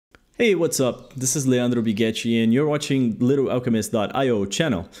Hey, what's up? This is Leandro Bighetti and you're watching LittleAlchemist.io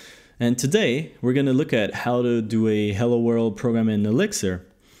channel. And today we're going to look at how to do a Hello World program in Elixir.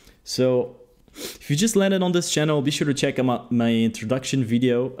 So if you just landed on this channel, be sure to check out my introduction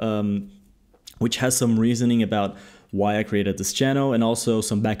video, which has some reasoning about why I created this channel and also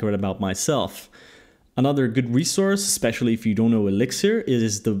some background about myself. Another good resource, especially if you don't know Elixir,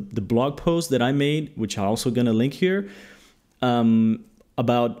 is the blog post that I made, which I'm also going to link here.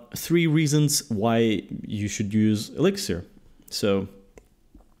 About 3 reasons why you should use Elixir. So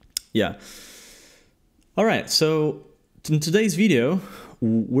yeah. All right, so in today's video,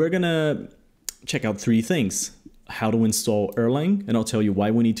 we're gonna check out 3 things. How to install Erlang, and I'll tell you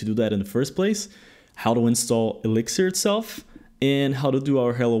why we need to do that in the first place. How to install Elixir itself, and how to do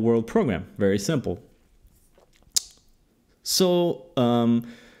our Hello World program. Very simple. So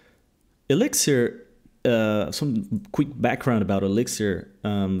Elixir, some quick background about Elixir.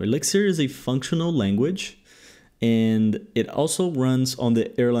 Elixir is a functional language, and it also runs on the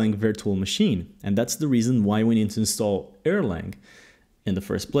Erlang virtual machine. And that's the reason why we need to install Erlang in the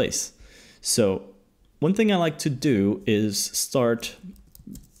first place. So one thing I like to do is start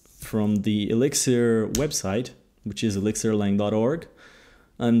from the Elixir website, which is elixirerlang.org.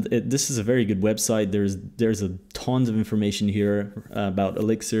 And this is a very good website. There's a tons of information here about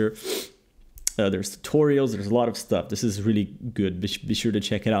Elixir. There's tutorials, there's a lot of stuff. This is really good. Be sure to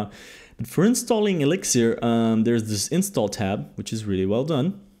check it out. But for installing Elixir, there's this install tab, which is really well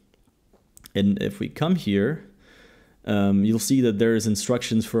done. And if we come here, you'll see that there's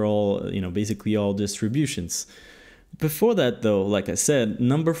instructions for all, basically all distributions. Before that though, like I said,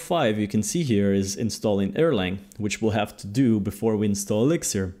 number 5 you can see here is installing Erlang, which we'll have to do before we install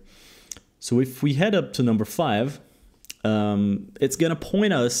Elixir. So if we head up to number 5, it's gonna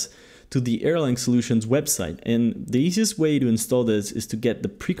point us to the Airline Solutions website. And the easiest way to install this is to get the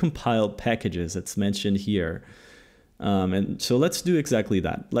precompiled packages that's mentioned here. And so let's do exactly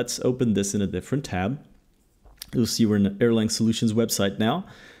that. Let's open this in a different tab. You'll see we're in the Airline Solutions website now.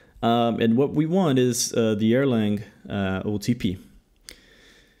 And what we want is the Erlang OTP.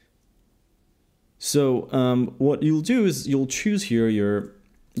 So what you'll do is you'll choose here your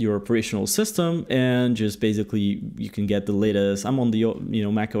operational system, and just basically you can get the latest. I'm on the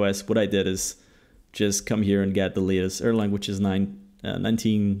Mac OS. What I did is just come here and get the latest Erlang, which is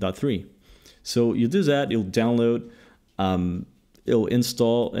 19.3. So you do that, you'll download, it'll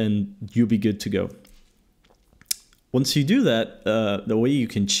install, and you'll be good to go. Once you do that, the way you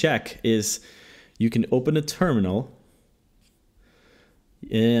can check is you can open a terminal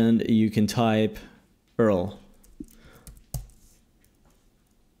and you can type Erl.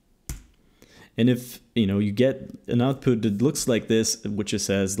 And if you get an output that looks like this, which just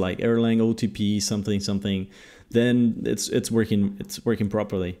says like Erlang OTP something something, then it's working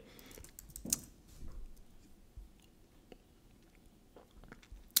properly.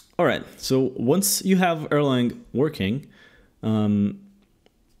 All right, so once you have Erlang working, we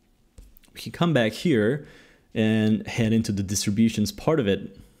can come back here and head into the distributions part of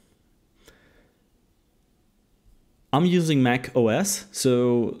it. I'm using Mac OS,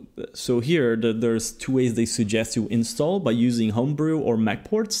 so here there's 2 ways they suggest you install, by using Homebrew or Mac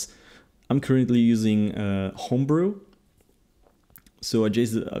ports. I'm currently using Homebrew, so I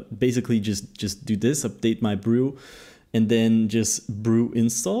basically just do this, update my brew, and then just brew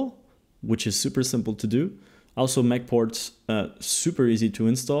install, which is super simple to do. Also Mac ports, super easy to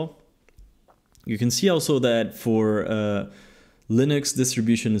install. You can see also that for Linux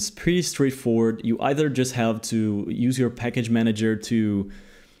distribution is pretty straightforward. You either just have to use your package manager to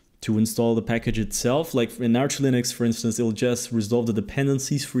install the package itself. Like in Arch Linux, for instance, it'll just resolve the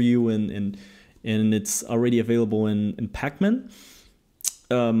dependencies for you, and it's already available in Pacman.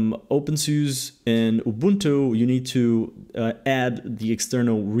 OpenSUSE and Ubuntu, you need to add the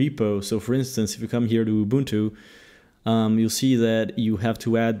external repo. So for instance, if you come here to Ubuntu, you'll see that you have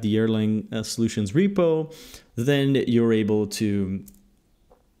to add the Erlang Solutions repo. Then you're able to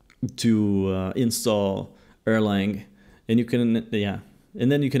install Erlang, and you can and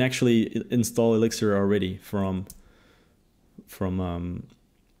then you can actually install Elixir already from the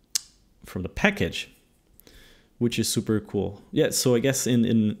package, which is super cool. Yeah, so I guess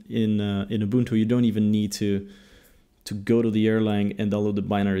in Ubuntu you don't even need to go to the Erlang and download the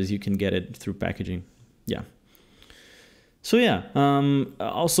binaries. You can get it through packaging. Yeah. So yeah,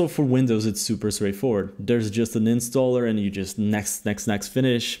 also for Windows, it's super straightforward. There's just an installer, and you just next,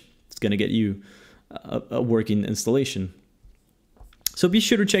 finish. It's gonna get you a working installation. So be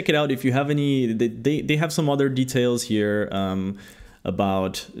sure to check it out if you have any. They have some other details here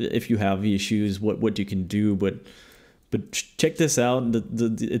about if you have issues, what you can do. But But check this out.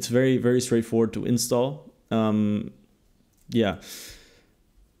 It's very, very straightforward to install. Yeah.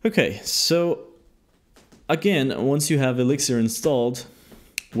 Okay, so again, once you have Elixir installed,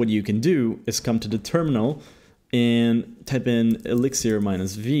 what you can do is come to the terminal and type in Elixir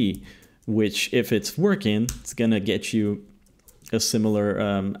 -v, which if it's working, it's gonna get you a similar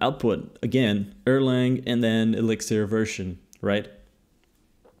output. Again, Erlang and then Elixir version, right?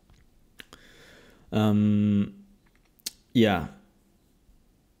 Yeah.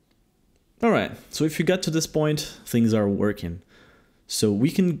 All right, so if you got to this point, things are working. So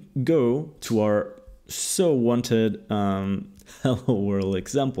we can go to our so wanted hello world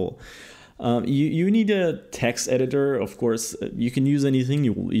example. You need a text editor, of course. You can use anything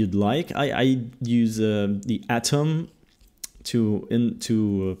you'd like. I use the Atom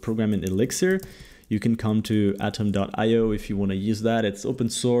to program in Elixir. You can come to atom.io if you want to use that. It's open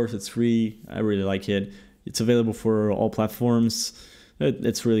source, it's free. I really like it. It's available for all platforms.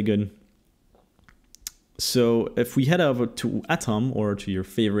 It's really good. So if we head over to Atom or to your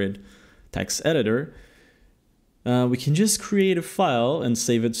favorite text editor, we can just create a file and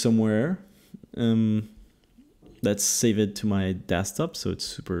save it somewhere. Let's save it to my desktop so it's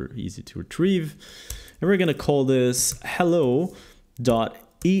super easy to retrieve. And we're gonna call this hello.exs.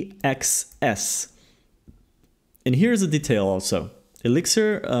 And here's a detail also.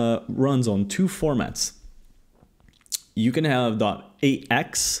 Elixir runs on two formats. You can have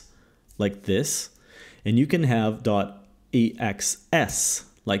 .ax like this, and you can have .axs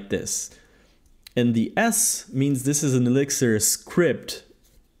like this. And the S means this is an Elixir script,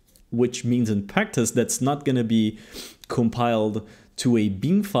 which means in practice that's not going to be compiled to a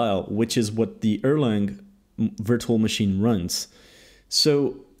Beam file, which is what the Erlang virtual machine runs.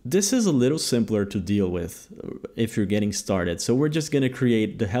 So this is a little simpler to deal with if you're getting started. So we're just going to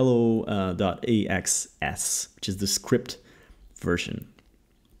create the hello.axs, which is the script version.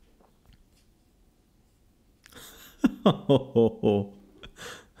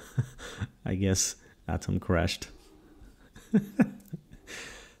 I guess Atom crashed.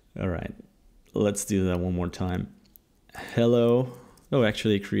 All right, let's do that one more time. Hello. Oh,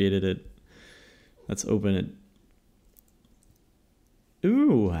 actually created it. Let's open it.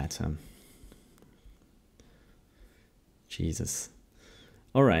 Ooh, Atom. Jesus.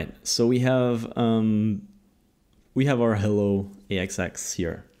 All right, so we have our hello AXX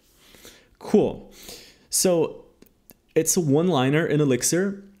here. Cool. So it's a one-liner in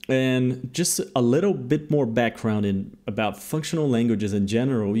Elixir, and just a little bit more background about functional languages in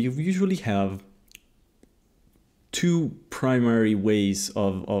general. You usually have two primary ways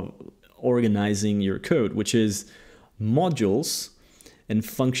of organizing your code, which is modules and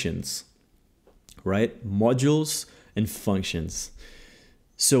functions, right? Modules and functions.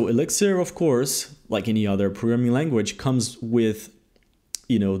 So Elixir, of course, like any other programming language, comes with,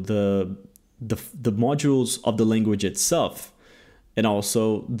 you know, the modules of the language itself, and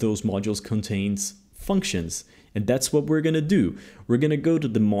also those modules contains functions. And that's what we're going to do. We're going to go to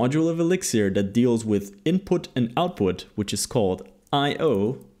the module of Elixir that deals with input and output, which is called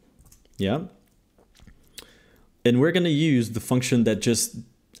IO. Yeah. And we're going to use the function that just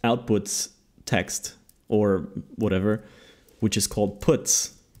outputs text or whatever, which is called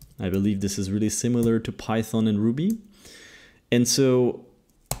puts. I believe this is really similar to Python and Ruby. And so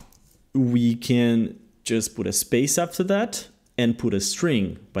we can just put a space after that and put a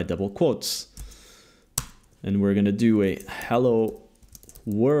string by double quotes. And we're going to do a hello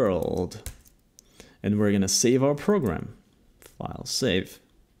world. And we're going to save our program. File save.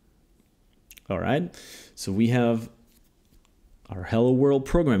 All right. So we have our hello world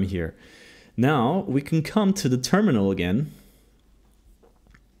program here. Now we can come to the terminal again.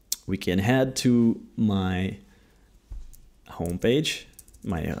 We can head to my homepage,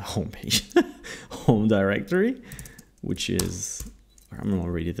 home directory, which is, I'm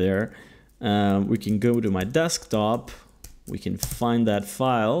already there. We can go to my desktop. We can find that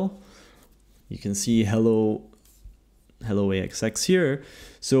file. You can see hello AXX here.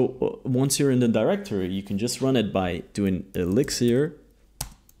 So once you're in the directory, you can just run it by doing elixir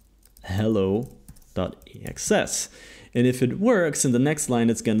hello.axs. And if it works, in the next line,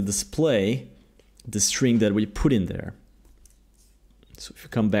 it's going to display the string that we put in there. So if you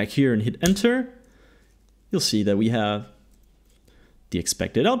come back here and hit enter, you'll see that we have the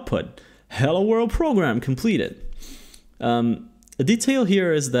expected output. Hello world program completed. A detail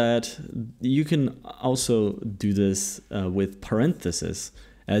here is that you can also do this with parentheses,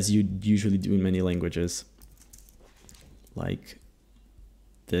 as you usually do in many languages, like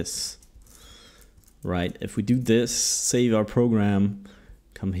this, right? If we do this, save our program,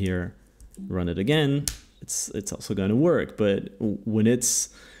 come here, run it again, it's also going to work. But when it's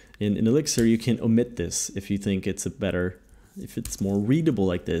in Elixir, you can omit this if you think it's if it's more readable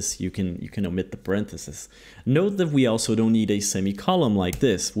like this. You can omit the parentheses. Note that we also don't need a semicolon like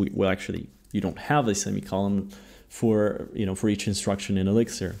this. Well, actually, you don't have a semicolon for each instruction in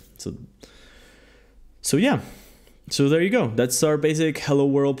Elixir. So yeah. So there you go. That's our basic Hello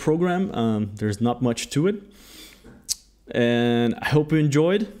World program. There's not much to it. And I hope you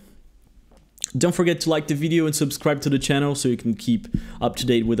enjoyed. Don't forget to like the video and subscribe to the channel so you can keep up to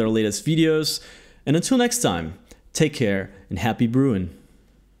date with our latest videos. And until next time, take care and happy brewing.